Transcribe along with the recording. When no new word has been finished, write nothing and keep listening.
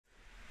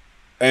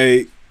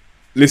Hey,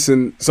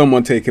 listen,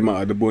 someone take him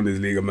out of the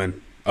Bundesliga,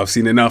 man. I've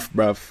seen enough,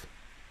 bruv.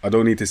 I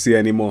don't need to see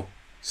any more.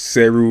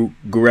 Serhou,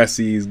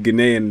 Guirassy is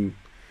Ghanaian.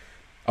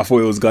 I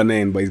thought it was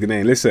Ghanaian, but he's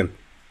Ghanaian. Listen,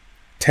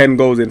 10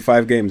 goals in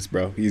 5 games,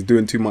 bro. He's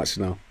doing too much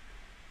now.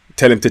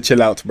 Tell him to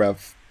chill out,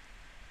 bruv.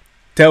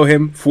 Tell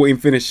him 14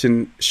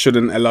 finishing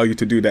shouldn't allow you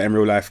to do that in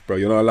real life, bro.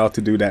 You're not allowed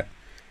to do that.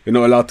 You're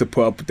not allowed to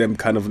put up them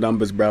kind of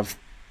numbers, bruv.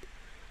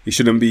 He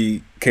shouldn't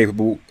be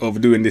capable of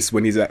doing this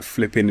when he's at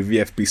flipping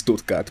VfB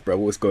Stuttgart, bro.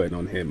 What's going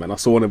on here, man? I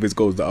saw one of his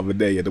goals the other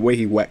day. Yeah, the way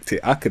he whacked it,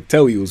 I could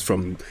tell he was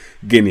from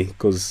Guinea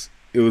because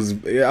it was,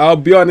 I'll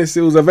be honest,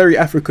 it was a very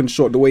African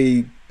shot. The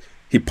way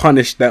he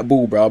punished that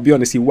ball, bro. I'll be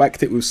honest, he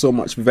whacked it with so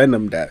much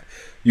venom that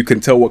you can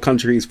tell what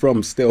country he's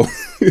from still.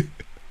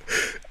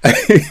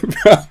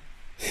 Bro.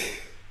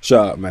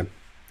 Shut up, man.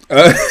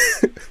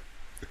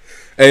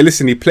 Hey,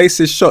 listen, he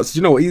places shots.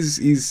 You know what?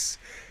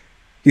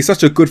 He's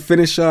such a good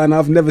finisher, and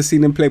I've never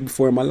seen him play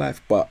before in my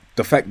life. But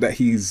the fact that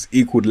he's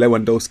equaled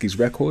Lewandowski's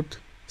record,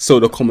 so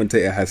the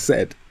commentator has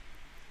said,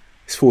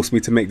 it's forced me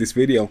to make this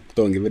video.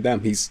 Don't give a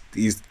damn. He's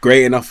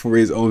great enough for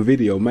his own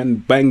video. Man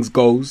bangs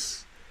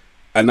goals,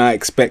 and I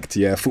expect,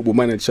 yeah, Football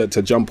Manager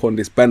to jump on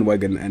this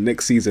bandwagon. And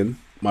next season,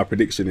 my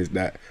prediction is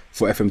that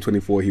for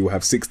FM24, he will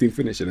have 16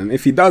 finishing. And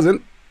if he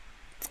doesn't,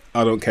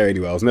 I don't care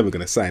anyway. I was never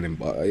going to sign him,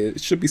 but it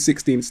should be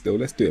 16 still.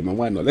 Let's do it, man.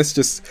 Why not? Let's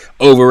just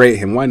overrate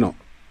him. Why not?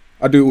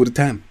 I do it all the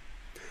time.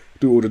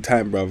 Do it all the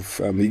time,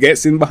 bruv. He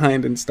gets in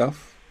behind and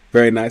stuff.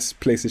 Very nice.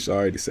 Places, I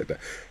already said that.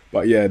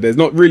 But yeah, there's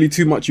not really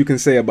too much you can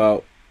say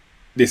about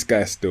this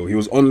guy still. He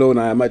was on loan.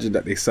 I imagine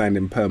that they signed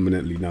him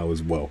permanently now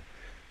as well.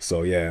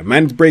 So yeah,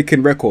 man's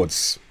breaking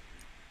records.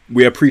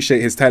 We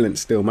appreciate his talent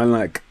still. Man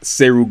like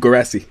Serhou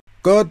Guirassy.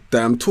 God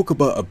damn, talk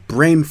about a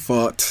brain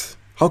fart.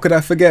 How could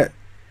I forget?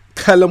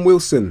 Callum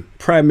Wilson,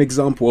 prime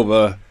example of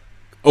a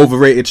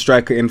overrated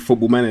striker in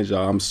Football Manager.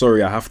 I'm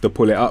sorry, I have to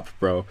pull it up,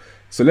 bro.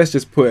 So let's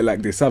just put it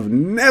like this. I've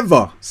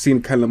never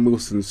seen Callum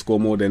Wilson score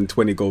more than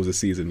 20 goals a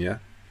season, yeah?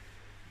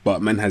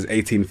 But man has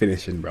 18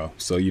 finishing, bro.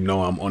 So you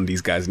know I'm on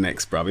these guys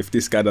next, bro. If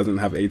this guy doesn't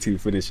have 18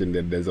 finishing,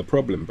 then there's a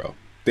problem, bro.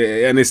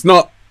 And it's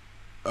not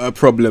a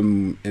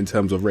problem in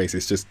terms of race.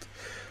 It's just,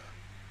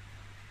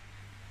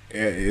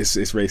 it's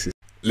racist.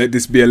 Let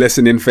this be a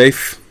lesson in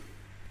faith.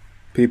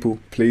 People,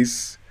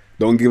 please,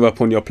 don't give up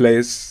on your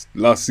players.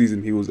 Last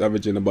season, he was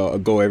averaging about a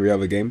goal every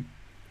other game.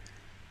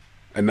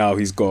 And now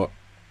he's got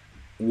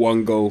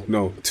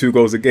 2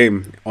 goals a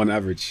game on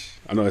average.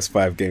 I know it's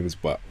 5 games,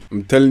 but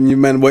I'm telling you,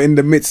 man, we're in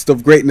the midst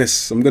of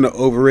greatness. I'm going to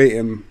overrate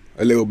him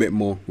a little bit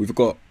more. We've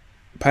got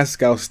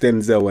Pascal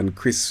Stenzel and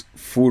Chris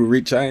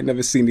Fulrich. I ain't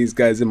never seen these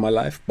guys in my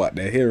life, but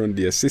they're here on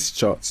the assist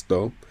charts,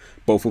 though.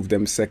 Both of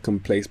them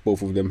second place.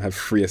 Both of them have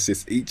 3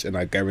 assists each, and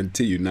I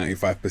guarantee you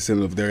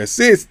 95% of their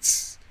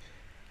assists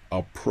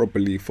are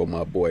probably for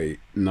my boy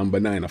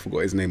number 9. I forgot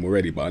his name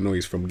already, but I know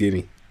he's from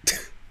Guinea.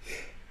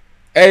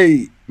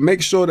 Hey,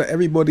 make sure that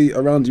everybody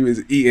around you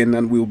is eating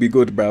and we'll be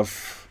good,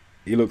 bruv.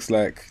 He looks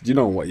like, do you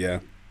know what,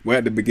 yeah? We're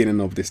at the beginning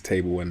of this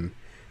table and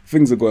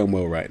things are going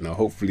well right now.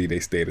 Hopefully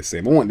they stay the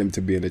same. I want them to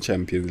be in the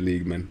Champions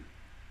League, man.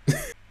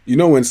 You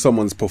know when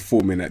someone's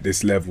performing at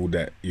this level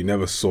that you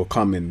never saw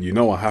coming, you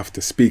know I have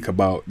to speak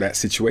about that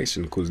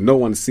situation because no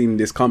one's seen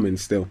this coming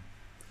still.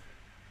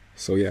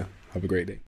 So yeah, have a great day.